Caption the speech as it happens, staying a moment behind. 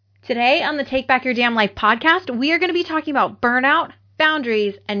Today on the Take Back Your Damn Life podcast, we are going to be talking about burnout,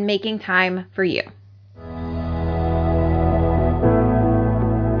 boundaries, and making time for you.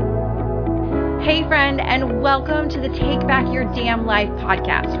 Hey friend, and welcome to the Take Back Your Damn Life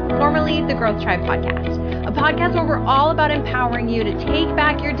podcast, formerly the Growth Tribe podcast, a podcast where we're all about empowering you to take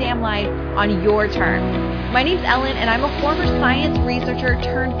back your damn life on your terms. My name's Ellen, and I'm a former science researcher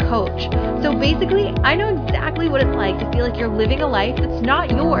turned coach. So basically, I know exactly what it's like to feel like you're living a life that's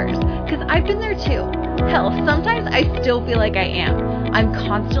not yours, because I've been there too. Hell, sometimes I still feel like I am. I'm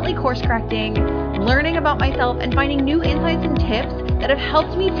constantly course correcting, learning about myself, and finding new insights and tips that have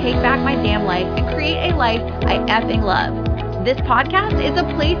helped me take back my damn life and create a life I effing love. This podcast is a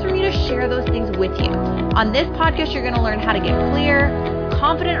place for me to share those things with you. On this podcast, you're going to learn how to get clear,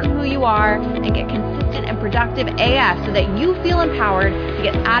 confident in who you are, and get consistent and productive AF so that you feel empowered to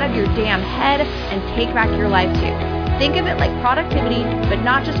get out of your damn head and take back your life too. Think of it like productivity, but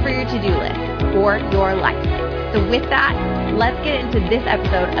not just for your to-do list, for your life. So with that, let's get into this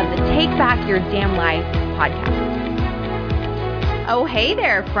episode of the Take Back Your Damn Life podcast. Oh, hey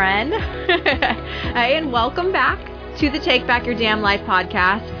there, friend. Hey, and welcome back to the Take Back Your Damn Life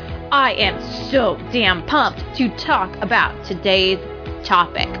podcast. I am so damn pumped to talk about today's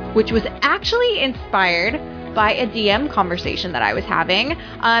topic, which was actually inspired by a DM conversation that I was having.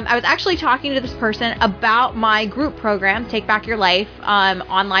 I was actually talking to this person about my group program, Take Back Your Life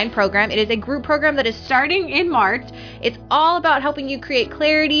online program. It is a group program that is starting in March. It's all about helping you create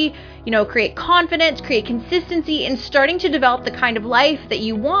clarity, create confidence, create consistency, and starting to develop the kind of life that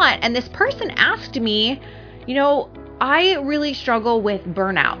you want. And this person asked me, I really struggle with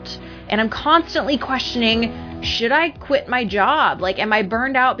burnout, and I'm constantly questioning, should I quit my job? Am I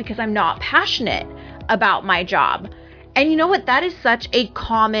burned out because I'm not passionate about my job? And you know what? That is such a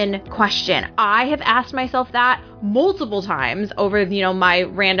common question. I have asked myself that multiple times over, my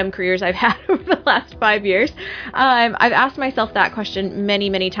random careers I've had over the last 5 years. I've asked myself that question many,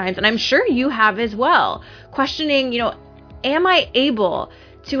 many times, and I'm sure you have as well. Questioning, am I able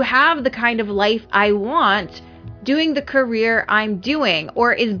to have the kind of life I want doing the career I'm doing?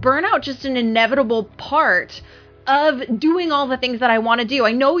 Or is burnout just an inevitable part of doing all the things that I want to do?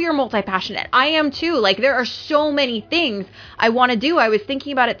 I know you're multi-passionate. I am too. There are so many things I want to do. I was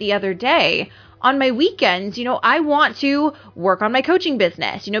thinking about it the other day. On my weekends, I want to work on my coaching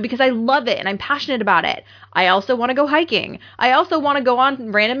business, because I love it and I'm passionate about it. I also want to go hiking. I also want to go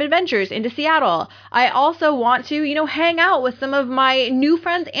on random adventures into Seattle. I also want to, hang out with some of my new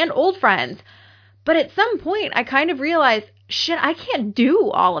friends and old friends. But at some point, I kind of realized, I can't do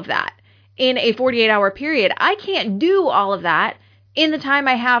all of that in a 48-hour period. I can't do all of that in the time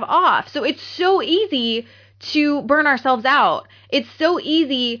I have off. So it's so easy to burn ourselves out. It's so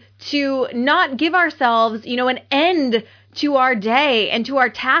easy to not give ourselves, an end to our day and to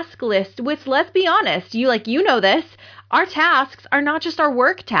our task list, which, let's be honest, you know this, our tasks are not just our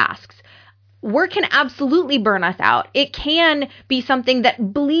work tasks. Work can absolutely burn us out. It can be something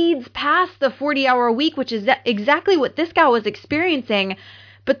that bleeds past the 40-hour week, which is exactly what this guy was experiencing.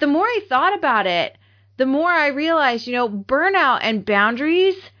 But the more I thought about it, the more I realized, burnout and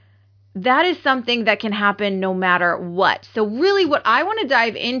boundaries, that is something that can happen no matter what. So really what I want to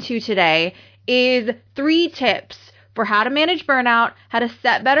dive into today is 3 tips for how to manage burnout, how to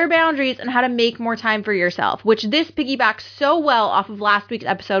set better boundaries, and how to make more time for yourself, which this piggybacks so well off of last week's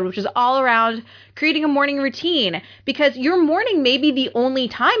episode, which is all around creating a morning routine, because your morning may be the only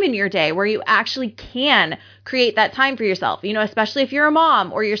time in your day where you actually can create that time for yourself, especially if you're a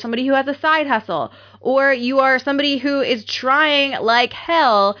mom, or you're somebody who has a side hustle, or you are somebody who is trying like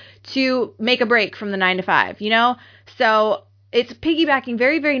hell to make a break from the 9 to 5, So it's piggybacking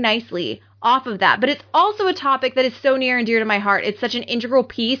very, very nicely off of that. But it's also a topic that is so near and dear to my heart. It's such an integral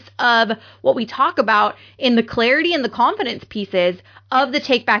piece of what we talk about in the clarity and the confidence pieces of the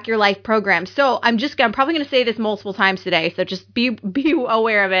Take Back Your Life program. So I'm probably going to say this multiple times today, so just be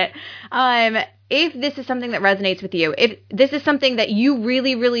aware of it. If this is something that resonates with you, if this is something that you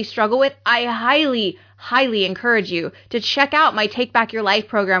really, really struggle with, I highly encourage you to check out my Take Back Your Life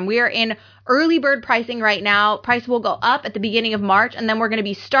program. We are in early bird pricing right now. Price will go up at the beginning of March, and then we're going to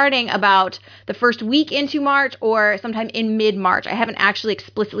be starting about the first week into March or sometime in mid-March. I haven't actually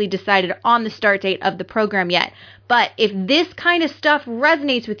explicitly decided on the start date of the program yet. But if this kind of stuff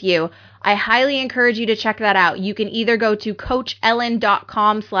resonates with you, I highly encourage you to check that out. You can either go to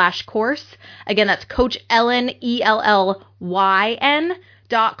coachellen.com/course. Again, that's coachellen,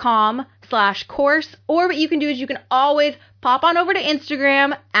 ELLYN.com/course. Or what you can do is you can always pop on over to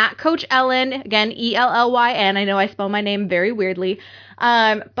Instagram at Coach Ellen, again, ELLYN. I know I spell my name very weirdly,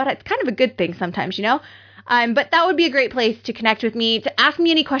 but it's kind of a good thing sometimes, But that would be a great place to connect with me, to ask me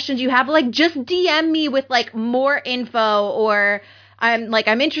any questions you have. Like, just DM me with like more info, or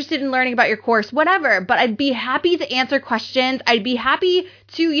I'm interested in learning about your course, whatever. But I'd be happy to answer questions. I'd be happy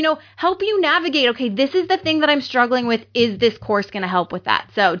to, help you navigate. Okay, this is the thing that I'm struggling with. Is this course going to help with that?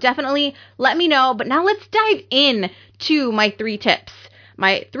 So definitely let me know. But now let's dive in to my 3 tips.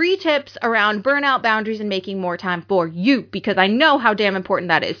 My 3 tips around burnout, boundaries, and making more time for you, because I know how damn important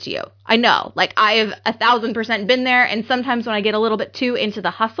that is to you. I know, I have 1,000% been there. And sometimes when I get a little bit too into the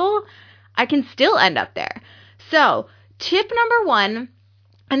hustle, I can still end up there. So tip number 1,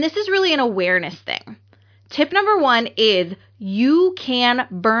 and this is really an awareness thing. Tip number 1 is you can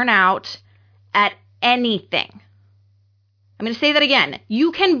burn out at anything. I'm going to say that again.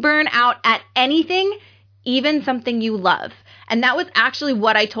 You can burn out at anything, even something you love. And that was actually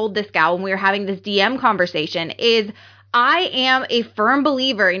what I told this gal when we were having this DM conversation, is I am a firm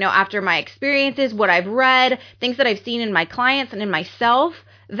believer, after my experiences, what I've read, things that I've seen in my clients and in myself,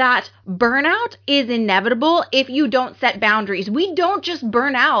 that burnout is inevitable if you don't set boundaries. We don't just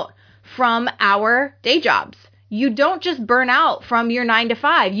burn out from our day jobs. You don't just burn out from your 9 to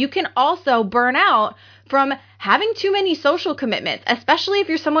 5. You can also burn out from having too many social commitments, especially if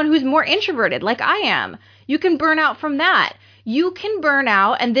you're someone who's more introverted like I am. You can burn out from that. You can burn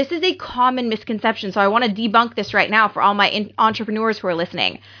out, and this is a common misconception, so I want to debunk this right now for all my entrepreneurs who are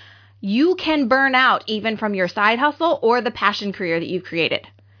listening. You can burn out even from your side hustle or the passion career that you've created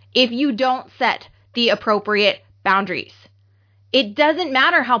if you don't set the appropriate boundaries. It doesn't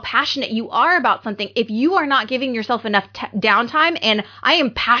matter how passionate you are about something if you are not giving yourself enough downtime, and I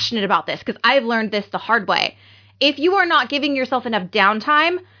am passionate about this because I've learned this the hard way. If you are not giving yourself enough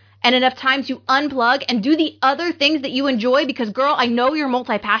downtime and enough time to unplug and do the other things that you enjoy, because girl, I know you're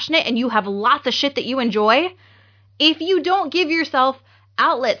multi-passionate and you have lots of shit that you enjoy. If you don't give yourself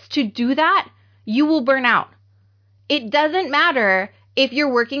outlets to do that, you will burn out. It doesn't matter if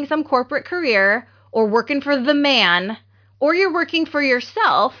you're working some corporate career or working for the man or you're working for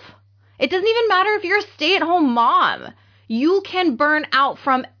yourself. It doesn't even matter if you're a stay-at-home mom. You can burn out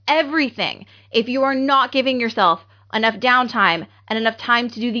from everything if you are not giving yourself enough downtime and enough time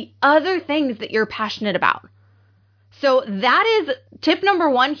to do the other things that you're passionate about. So that is tip number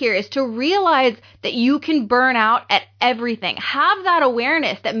 1 here, is to realize that you can burn out at everything. Have that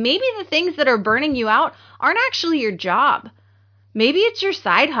awareness that maybe the things that are burning you out aren't actually your job. Maybe it's your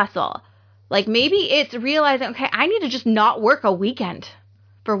side hustle. Maybe it's realizing, okay, I need to just not work a weekend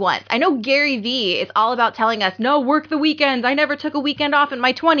for once. I know Gary Vee is all about telling us, no, work the weekends. I never took a weekend off in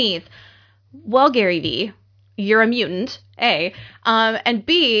my 20s. Well, Gary Vee, you're a mutant, A. And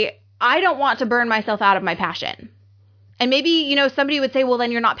B, I don't want to burn myself out of my passion. And maybe, somebody would say, well,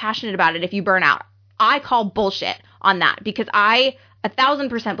 then you're not passionate about it if you burn out. I call bullshit on that, because I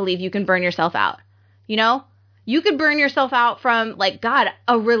 1,000% believe you can burn yourself out. You could burn yourself out from,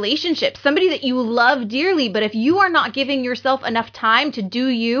 a relationship, somebody that you love dearly. But if you are not giving yourself enough time to do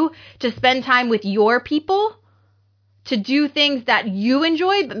you, to spend time with your people, to do things that you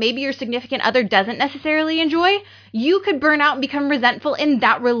enjoy, but maybe your significant other doesn't necessarily enjoy, you could burn out and become resentful in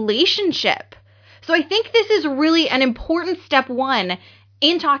that relationship. So I think this is really an important step 1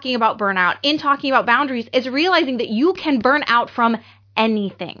 in talking about burnout, in talking about boundaries, is realizing that you can burn out from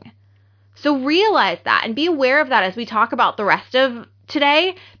anything. So realize that and be aware of that as we talk about the rest of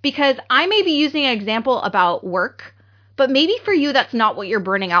today, because I may be using an example about work, but maybe for you, that's not what you're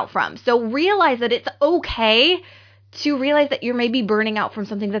burning out from. So realize that it's okay to realize that you're maybe burning out from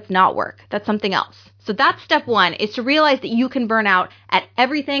something that's not work, that's something else. So that's step 1, is to realize that you can burn out at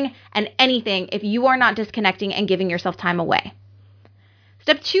everything and anything if you are not disconnecting and giving yourself time away.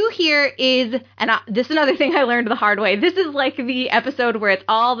 Step 2 here is, and this is another thing I learned the hard way. This is like the episode where it's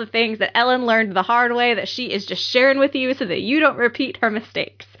all the things that Ellen learned the hard way that she is just sharing with you so that you don't repeat her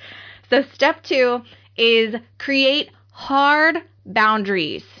mistakes. So step 2 is create hard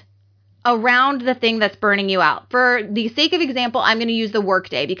boundaries around the thing that's burning you out. For the sake of example, I'm going to use the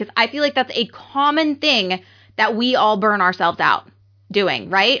workday, because I feel like that's a common thing that we all burn ourselves out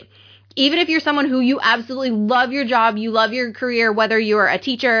doing, right? Even if you're someone who you absolutely love your job, you love your career, whether you're a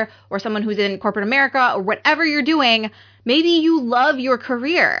teacher or someone who's in corporate America or whatever you're doing, maybe you love your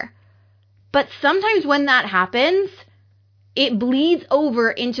career. But sometimes when that happens, it bleeds over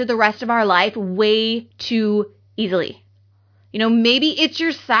into the rest of our life way too easily. Maybe it's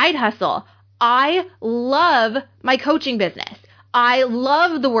your side hustle. I love my coaching business. I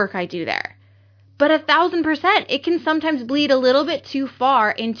love the work I do there. But 1,000%, it can sometimes bleed a little bit too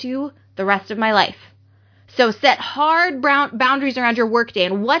far into the rest of my life. So set hard boundaries around your workday.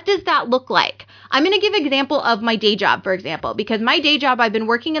 And what does that look like? I'm going to give an example of my day job, for example, because my day job, I've been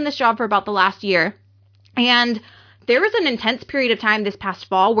working in this job for about the last year. And there was an intense period of time this past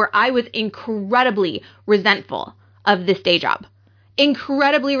fall where I was incredibly resentful of this day job.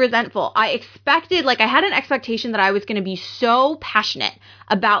 Incredibly resentful. I had an expectation that I was going to be so passionate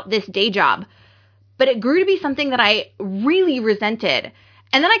about this day job, but it grew to be something that I really resented.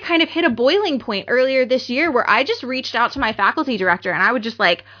 And then I kind of hit a boiling point earlier this year where I just reached out to my faculty director and I would just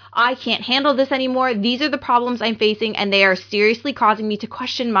I can't handle this anymore. These are the problems I'm facing and they are seriously causing me to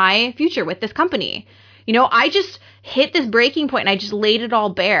question my future with this company. I just hit this breaking point and I just laid it all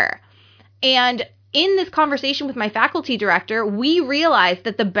bare. And in this conversation with my faculty director, we realized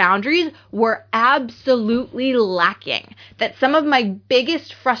that the boundaries were absolutely lacking. That some of my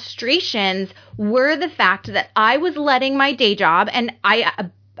biggest frustrations were the fact that I was letting my day job, and I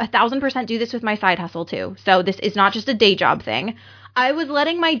 1,000% do this with my side hustle too. So this is not just a day job thing. I was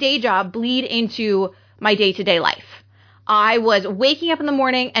letting my day job bleed into my day-to-day life. I was waking up in the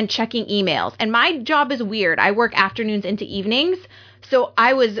morning and checking emails. And my job is weird. I work afternoons into evenings. So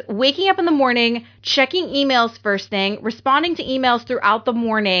I was waking up in the morning, checking emails first thing, responding to emails throughout the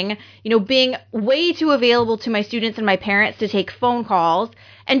morning, being way too available to my students and my parents to take phone calls.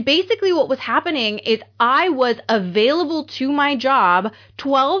 And basically what was happening is I was available to my job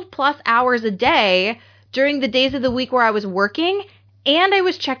 12 plus hours a day during the days of the week where I was working. And I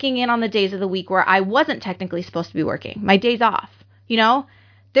was checking in on the days of the week where I wasn't technically supposed to be working, my days off,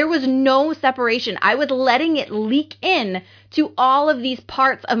 There was no separation. I was letting it leak in to all of these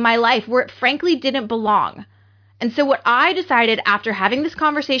parts of my life where it frankly didn't belong. And so what I decided after having this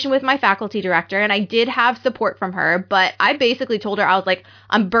conversation with my faculty director, and I did have support from her, but I basically told her, I was like,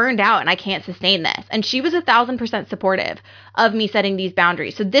 I'm burned out and I can't sustain this. And she was 1,000% supportive of me setting these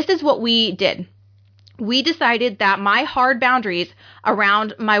boundaries. So this is what we did. We decided that my hard boundaries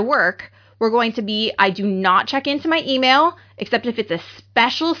around my work were going to be, I do not check into my email, except if it's a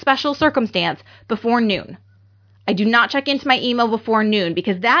special circumstance, before noon. I do not check into my email before noon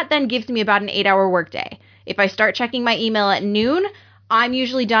because that then gives me about an 8-hour workday. If I start checking my email at noon, I'm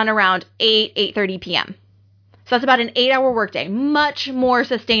usually done around 8:30 p.m. So that's about an 8-hour workday, much more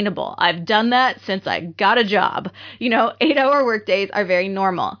sustainable. I've done that since I got a job. 8-hour workdays are very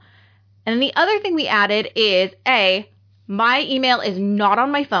normal. And then the other thing we added is, my email is not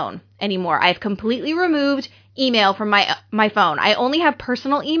on my phone anymore. I've completely removed email from my phone. I only have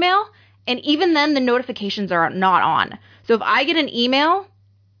personal email, and even then the notifications are not on. So if I get an email,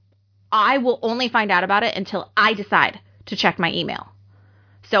 I will only find out about it until I decide to check my email.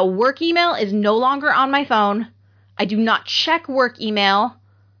 So work email is no longer on my phone. I do not check work email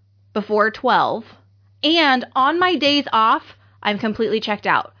before 12. And on my days off, I'm completely checked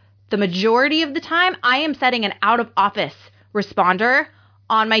out. The majority of the time, I am setting an out-of-office responder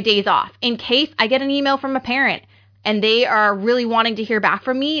on my days off. In case I get an email from a parent and they are really wanting to hear back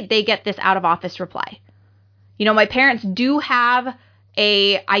from me, they get this out-of-office reply. My parents do have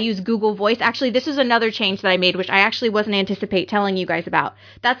I use Google Voice. Actually, this is another change that I made, which I actually wasn't anticipate telling you guys about.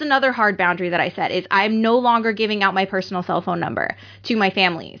 That's another hard boundary that I set is I'm no longer giving out my personal cell phone number to my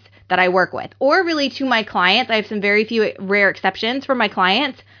families that I work with, or really to my clients. I have some very few rare exceptions for my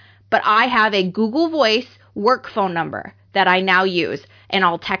clients, but I have a Google Voice work phone number that I now use, and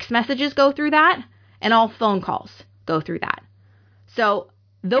all text messages go through that, and all phone calls go through that. So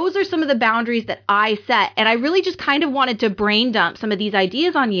those are some of the boundaries that I set, and I really just kind of wanted to brain dump some of these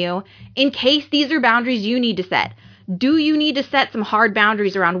ideas on you in case these are boundaries you need to set. Do you need to set some hard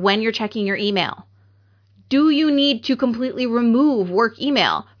boundaries around when you're checking your email? Do you need to completely remove work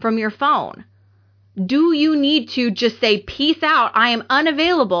email from your phone? Do you need to just say, peace out, I am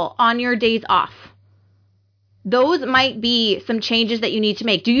unavailable on your days off? Those might be some changes that you need to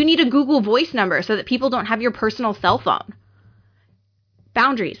make. Do you need a Google Voice number so that people don't have your personal cell phone?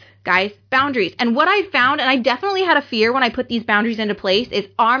 Boundaries, guys, boundaries. And what I found, and I definitely had a fear when I put these boundaries into place, is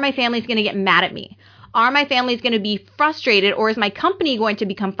are my families going to get mad at me? Are my families going to be frustrated, or is my company going to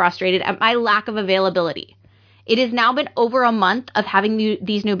become frustrated at my lack of availability? It has now been over a month of having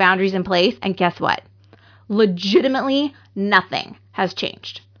these new boundaries in place, and guess what? Legitimately, nothing has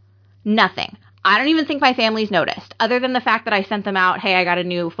changed. Nothing. I don't even think my family's noticed, other than the fact that I sent them out, hey, I got a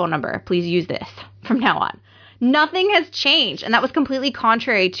new phone number. Please use this from now on. Nothing has changed, and that was completely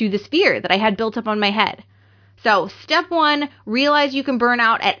contrary to this fear that I had built up on my head. So step 1, realize you can burn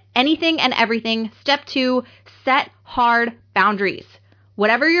out at anything and everything. Step 2, set hard boundaries.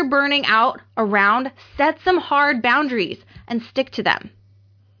 Whatever you're burning out around, set some hard boundaries and stick to them.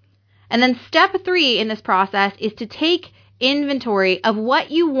 And then step 3 in this process is to take inventory of what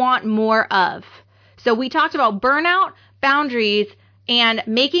you want more of. So we talked about burnout, boundaries, and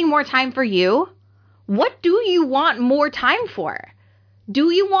making more time for you. What do you want more time for?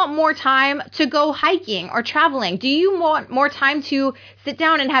 Do you want more time to go hiking or traveling? Do you want more time to sit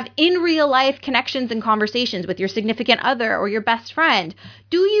down and have in real life connections and conversations with your significant other or your best friend?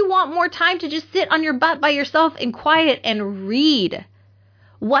 Do you want more time to just sit on your butt by yourself in quiet and read?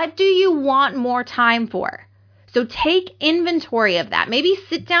 What do you want more time for? So take inventory of that. Maybe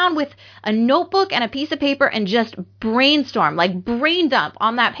sit down with a notebook and a piece of paper and just brainstorm, like brain dump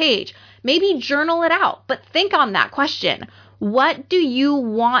on that page. Maybe journal it out, but think on that question. What do you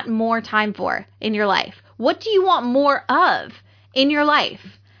want more time for in your life? What do you want more of in your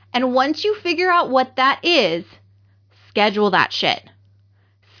life? And once you figure out what that is, schedule that shit.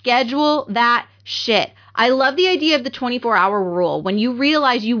 Schedule that shit. I love the idea of the 24-hour rule. When you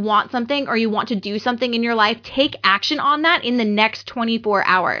realize you want something or you want to do something in your life, take action on that in the next 24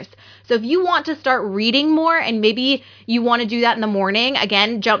 hours. So if you want to start reading more and maybe you want to do that in the morning,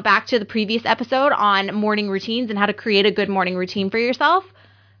 again, jump back to the previous episode on morning routines and how to create a good morning routine for yourself.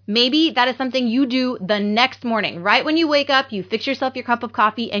 Maybe that is something you do the next morning. Right when you wake up, you fix yourself your cup of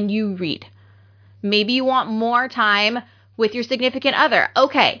coffee and you read. Maybe you want more time with your significant other.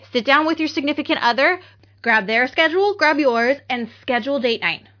 Okay, sit down with your significant other, grab their schedule, grab yours, and schedule date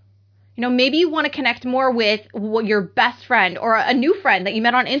night. Maybe you want to connect more with your best friend or a new friend that you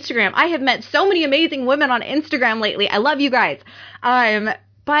met on Instagram. I have met so many amazing women on Instagram lately. I love you guys.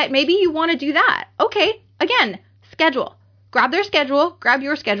 But maybe you want to do that. Okay, again, schedule. Grab their schedule, grab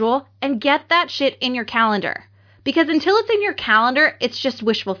your schedule, and get that shit in your calendar. Because until it's in your calendar, it's just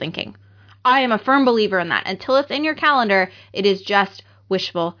wishful thinking. I am a firm believer in that. Until it's in your calendar, it is just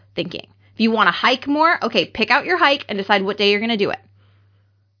wishful thinking. If you want to hike more, okay, pick out your hike and decide what day you're going to do it.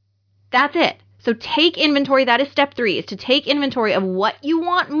 That's it. So take inventory. That is step 3, is to take inventory of what you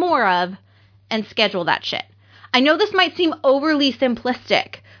want more of and schedule that shit. I know this might seem overly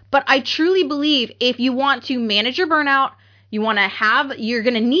simplistic, but I truly believe if you want to manage your burnout, you're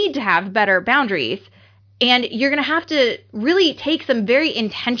going to need to have better boundaries, and you're going to have to really take some very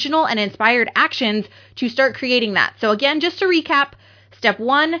intentional and inspired actions to start creating that. So again, just to recap, step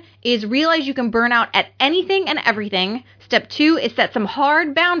 1 is realize you can burn out at anything and everything. Step 2 is set some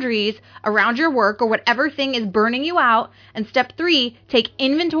hard boundaries around your work or whatever thing is burning you out. And step 3, take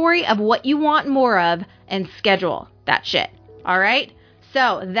inventory of what you want more of and schedule that shit. All right?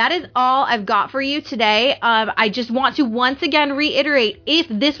 So that is all I've got for you today. I just want to once again reiterate, if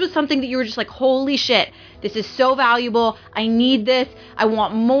this was something that you were just like, holy shit, this is so valuable, I need this, I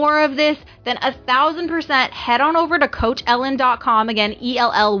want more of this, then 1000% head on over to CoachEllen.com, again,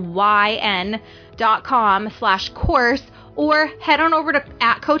 ELLYN.com/course, or head on over to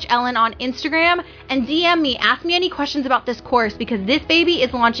 @CoachEllen on Instagram and DM me. Ask me any questions about this course because this baby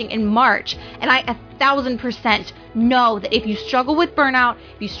is launching in March, and I 1000% know that if you struggle with burnout,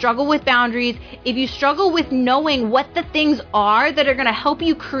 if you struggle with boundaries, if you struggle with knowing what the things are that are going to help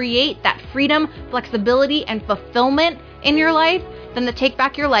you create that freedom, flexibility, and fulfillment in your life, then the Take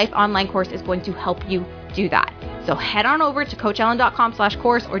Back Your Life online course is going to help you do that. So head on over to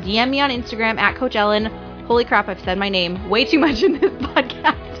CoachEllen.com/course or DM me on Instagram @CoachEllen. Holy crap, I've said my name way too much in this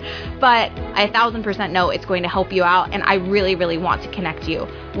podcast, but I 1000% know it's going to help you out, and I really, really want to connect you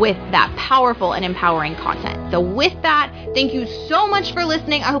with that powerful and empowering content. So with that, thank you so much for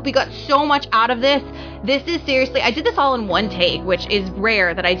listening. I hope you got so much out of this. This is seriously, I did this all in one take, which is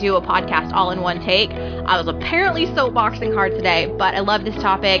rare that I do a podcast all in one take. I was apparently soapboxing hard today, but I love this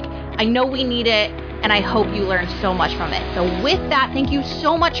topic. I know we need it, and I hope you learned so much from it. So with that, thank you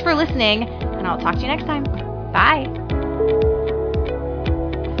so much for listening, and I'll talk to you next time. Bye.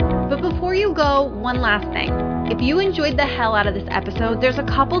 But before you go, one last thing. If you enjoyed the hell out of this episode, there's a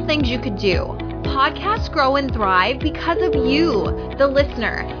couple things you could do. Podcasts grow and thrive because of you, the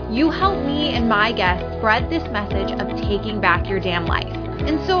listener. You help me and my guests spread this message of taking back your damn life.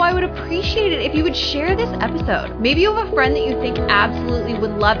 And so I would appreciate it if you would share this episode. Maybe you have a friend that you think absolutely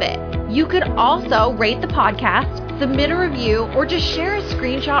would love it. You could also rate the podcast, submit a review, or just share a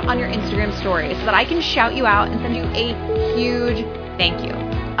screenshot on your Instagram story so that I can shout you out and send you a huge thank you.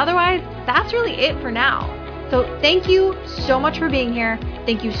 Otherwise, that's really it for now. So thank you so much for being here.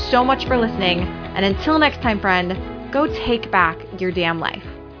 Thank you so much for listening. And until next time, friend, go take back your damn life.